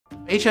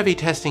HIV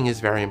testing is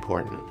very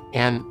important,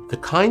 and the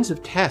kinds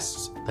of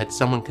tests that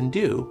someone can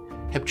do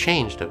have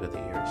changed over the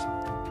years.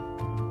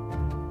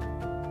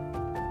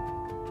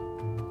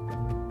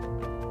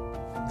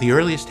 The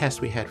earliest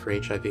test we had for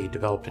HIV,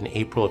 developed in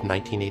April of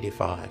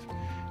 1985,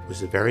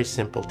 was a very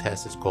simple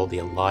test. It's called the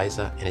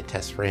ELISA, and it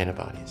tests for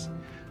antibodies.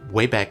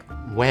 Way back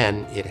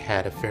when, it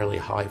had a fairly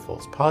high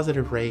false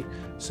positive rate,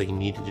 so you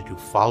needed to do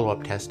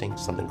follow-up testing,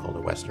 something called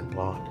a Western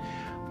blot.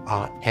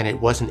 And it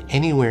wasn't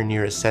anywhere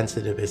near as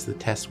sensitive as the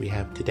tests we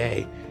have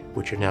today,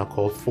 which are now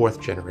called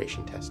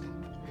fourth-generation testing.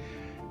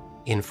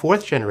 In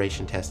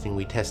fourth-generation testing,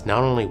 we test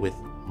not only with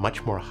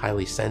much more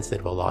highly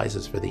sensitive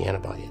ELISAs for the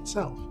antibody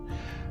itself,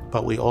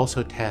 but we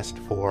also test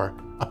for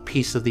a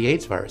piece of the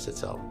AIDS virus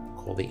itself,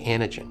 called the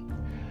antigen.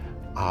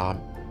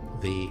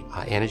 The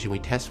antigen we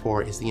test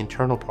for is the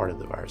internal part of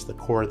the virus, the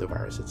core of the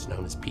virus. It's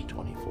known as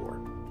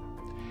P24.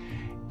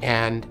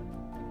 And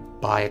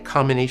by a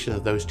combination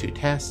of those two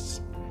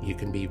tests, you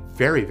can be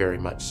very, very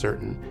much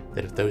certain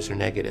that if those are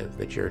negative,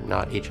 that you're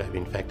not HIV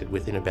infected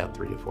within about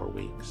 3 to 4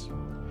 weeks.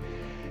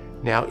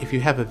 Now, if you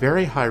have a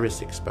very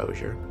high-risk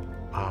exposure,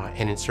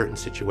 and in certain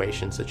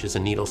situations, such as a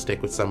needle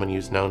stick with someone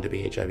who's known to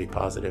be HIV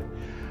positive,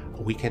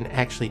 we can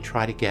actually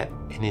try to get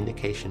an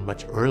indication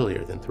much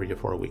earlier than 3 to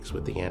 4 weeks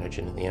with the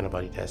antigen and the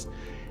antibody test,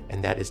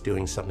 and that is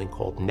doing something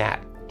called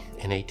NAT,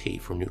 N-A-T,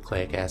 for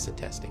nucleic acid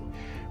testing,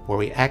 where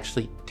we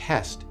actually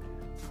test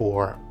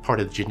for part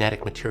of the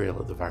genetic material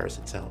of the virus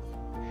itself.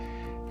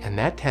 And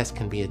that test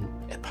can be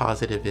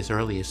positive as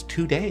early as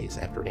 2 days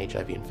after an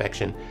HIV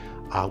infection.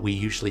 We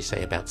usually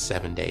say about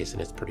 7 days,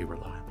 and it's pretty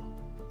reliable.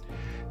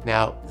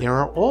 Now, there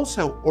are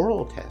also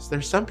oral tests.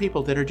 There's some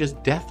people that are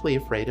just deathly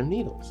afraid of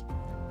needles.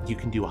 You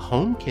can do a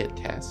home kit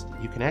test.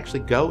 You can actually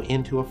go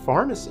into a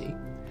pharmacy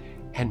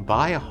and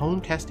buy a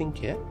home testing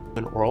kit,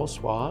 an oral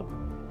swab,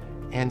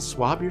 and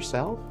swab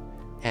yourself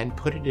and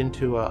put it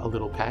into a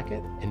little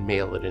packet and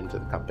mail it into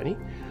the company,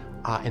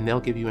 and they'll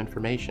give you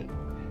information.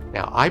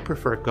 Now, I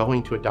prefer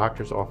going to a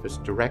doctor's office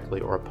directly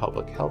or a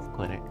public health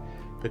clinic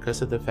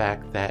because of the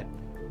fact that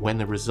when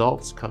the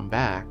results come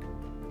back,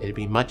 it'd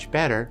be much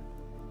better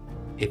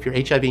if you're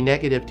HIV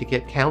negative to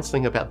get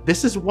counseling about,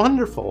 this is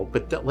wonderful,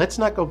 but let's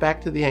not go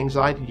back to the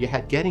anxiety you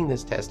had getting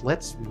this test.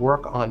 Let's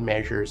work on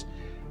measures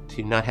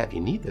to not have you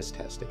need this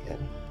test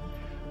again.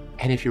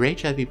 And if you're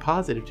HIV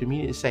positive, to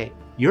immediately say,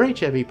 you're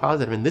HIV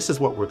positive and this is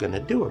what we're going to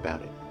do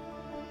about it.